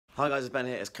Hi guys, it's Ben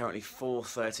here. It's currently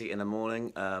 4:30 in the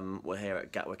morning. We're here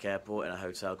at Gatwick Airport in a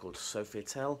hotel called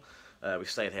Sofitel. We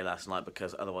stayed here last night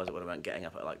because otherwise it would have meant getting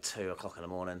up at like 2 o'clock in the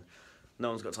morning. No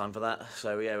one's got time for that.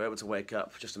 So yeah, we were able to wake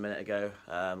up just a minute ago,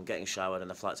 getting showered, and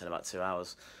the flight's in about 2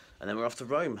 hours. And then we're off to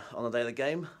Rome on the day of the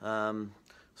game.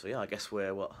 So yeah, I guess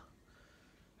we're, what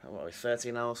are we,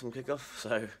 13 hours from kickoff?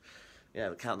 So yeah,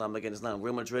 the countdown begins now.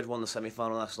 Real Madrid won the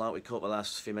semi-final last night. We caught the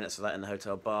last few minutes of that in the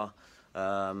hotel bar.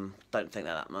 Don't think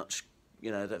they're that much,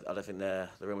 you know. I don't think they're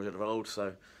the Real Madrid of old,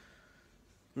 so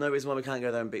no reason why we can't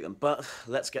go there and beat them. But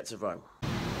let's get to Rome.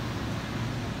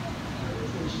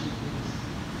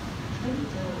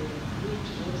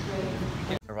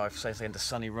 Arrived safely into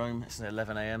sunny Rome. It's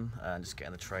 11 AM and just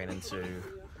getting the train into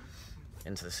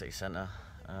the city centre.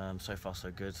 So far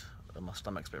so good. My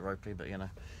stomach's a bit ropey, but you know.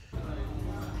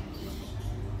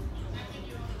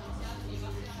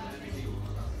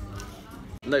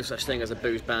 No such thing as a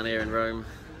booze ban here in Rome.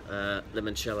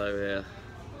 Limoncello here.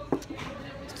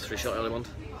 It's a 3-shot early one.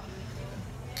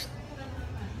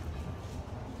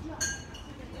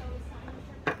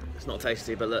 It's not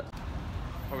tasty, but look.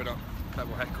 Probably not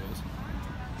purple heckles.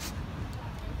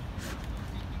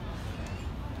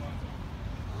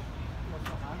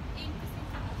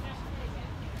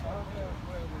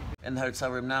 In the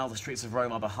hotel room now, the streets of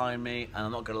Rome are behind me, and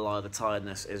I'm not going to lie, the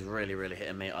tiredness is really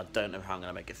hitting me. I don't know how I'm going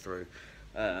to make it through.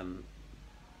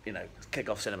 You know,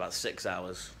 kickoff's in about 6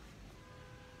 hours.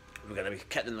 We're going to be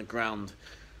kept in the ground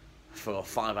for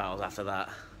 5 hours after that,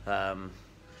 and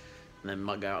then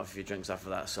might go out for a few drinks after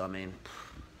that. So I mean,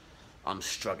 I'm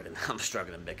struggling. I'm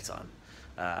struggling big time.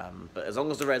 But as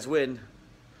long as the Reds win,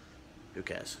 who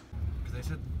cares? Because they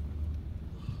said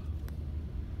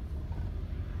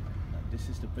this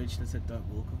is the bridge that said don't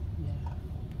walk on. Yeah,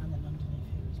 and then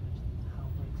underneath here is where how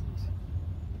breaks this.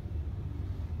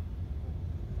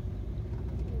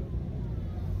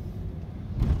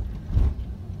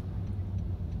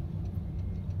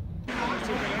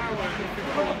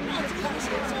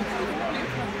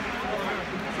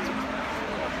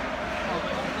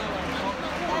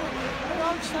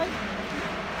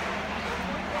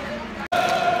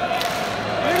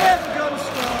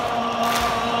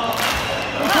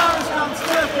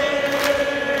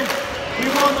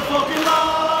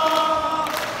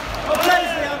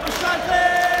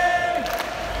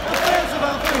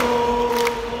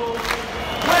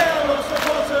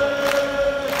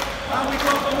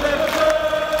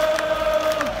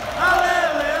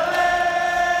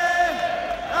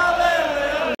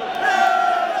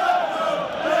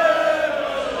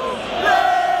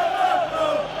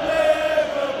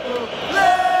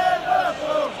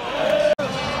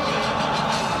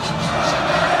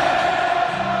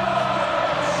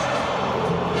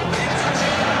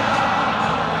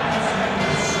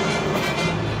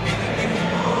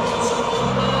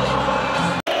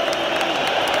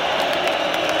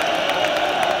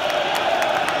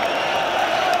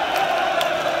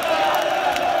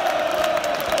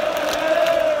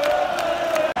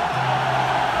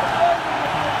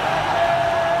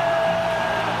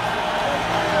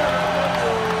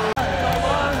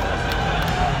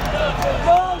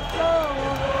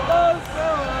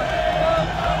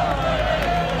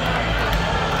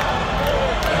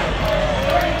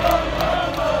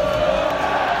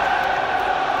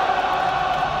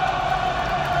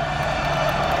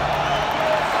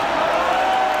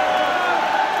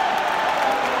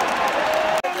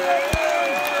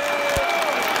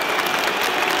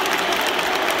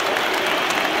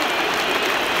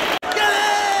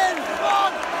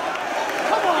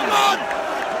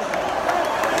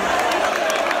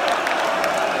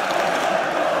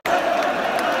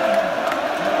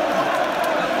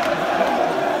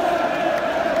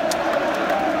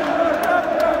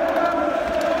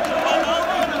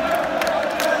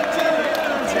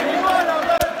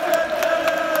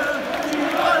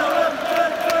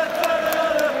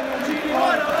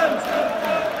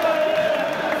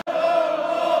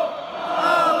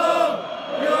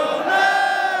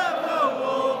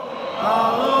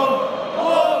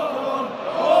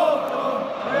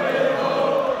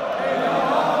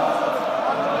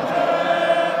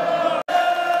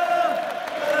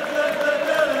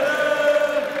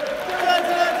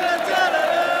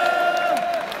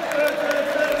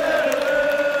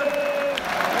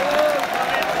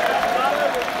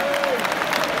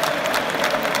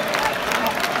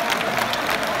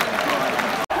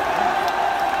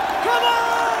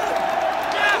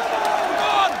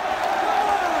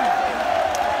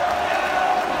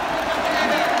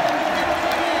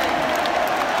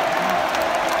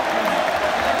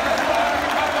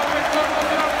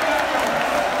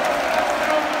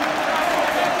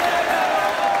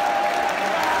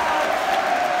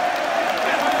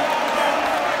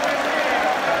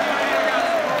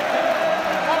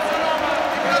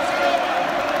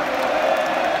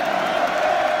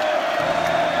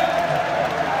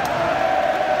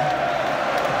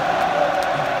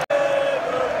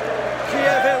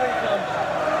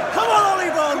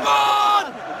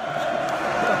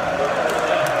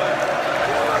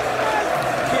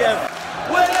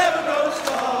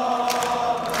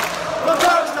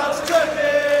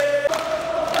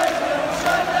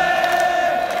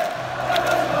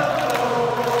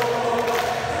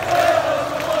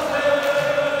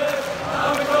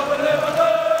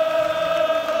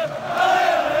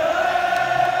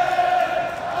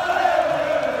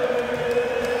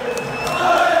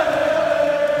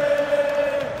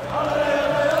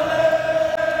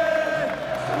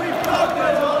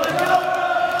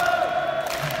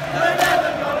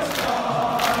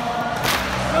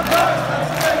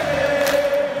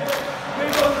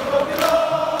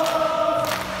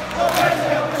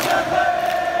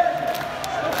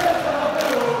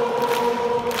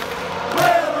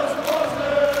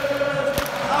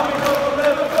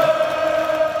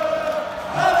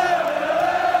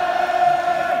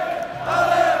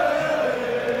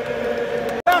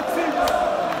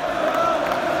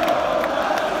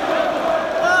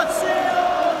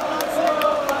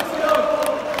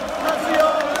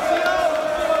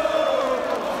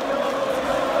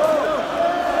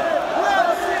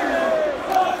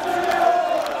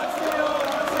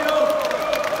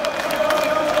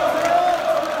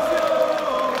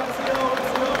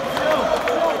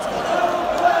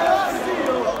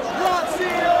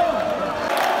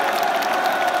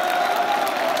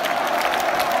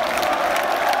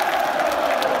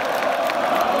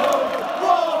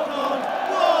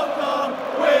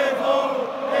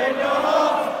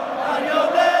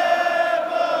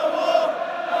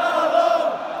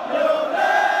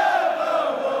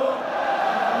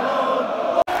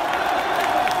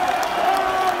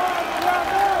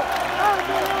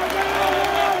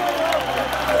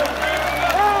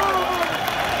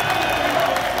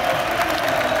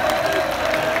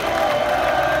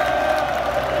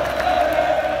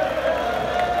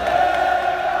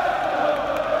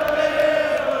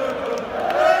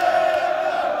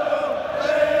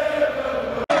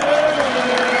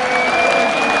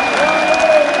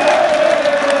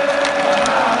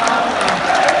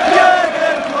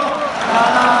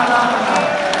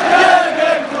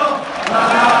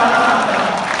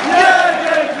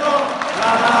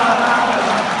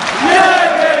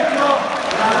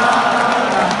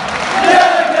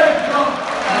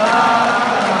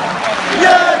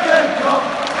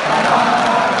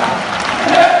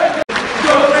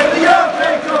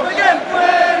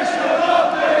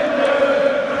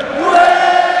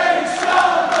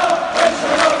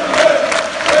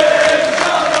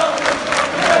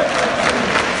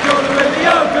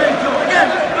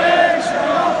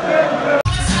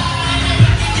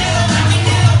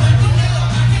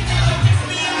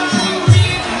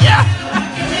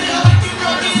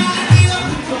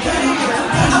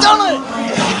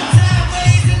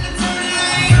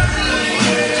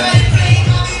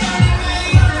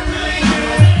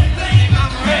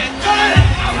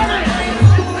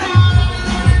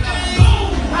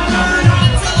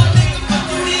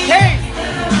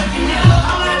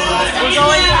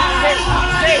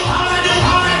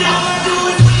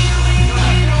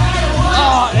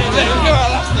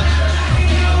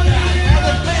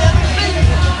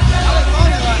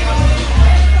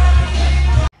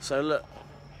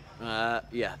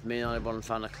 Yeah, me and Oliver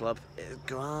found a club. It's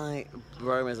great.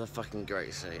 Rome is a fucking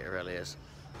great city, it really is.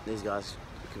 These guys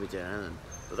could be doing anything.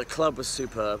 But the club was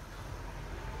superb.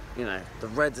 You know, the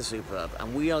Reds are superb.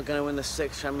 And we are going to win the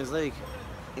 6th Champions League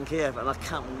in Kiev, and I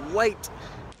can't wait.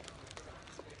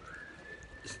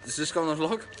 Does this go on the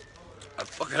vlog? I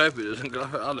fucking hope it doesn't,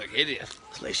 because I look hideous.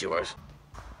 At least you was.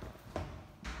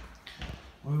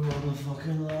 We're on the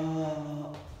fucking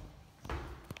lot.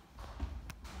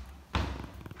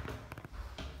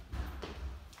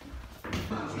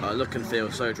 I look and feel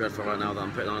so dreadful right now that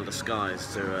I'm putting on a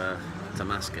disguise to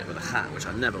mask it with a hat, which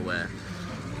I never wear,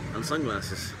 and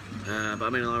sunglasses. But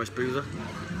I'm in an Irish boozer.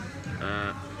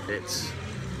 It's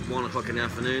 1 o'clock in the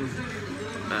afternoon.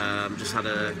 Just had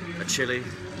a chili.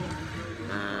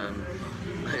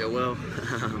 Well,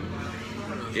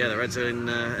 yeah, the Reds are in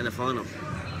the final.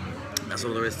 That's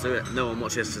all there is to it. No one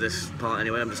watches to this part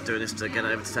anyway. I'm just doing this to get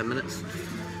it over to 10 minutes.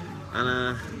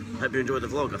 And hope you enjoyed the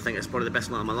vlog. I think it's probably the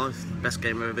best night of my life, best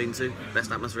game I've ever been to,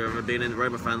 best atmosphere I've ever been in.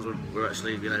 Roma fans were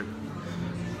actually, you know,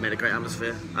 made a great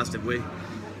atmosphere, as did we.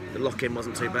 The lock-in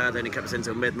wasn't too bad. They only kept us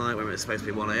until midnight when it was supposed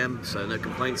to be 1 AM, so no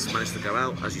complaints. Managed to go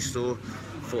out, as you saw.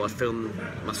 Thought I'd film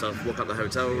myself walk up to the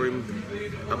hotel room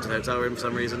for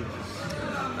some reason.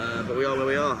 But we are where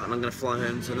we are, and I'm going to fly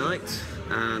home tonight.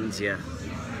 And yeah,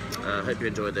 hope you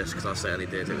enjoyed this, because I certainly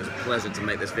did. It was a pleasure to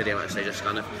make this video, actually, just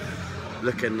kind of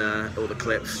looking at all the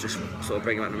clips, just sort of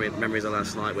bringing back memories of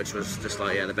last night, which was just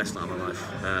like, yeah, the best night of my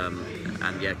life.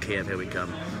 And yeah, Kiev, here we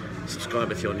come.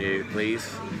 Subscribe if you're new, please.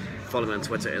 Follow me on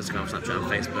Twitter, Instagram, Snapchat and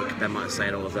Facebook. Ben might say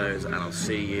all of those, and I'll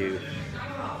see you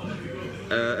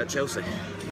at Chelsea.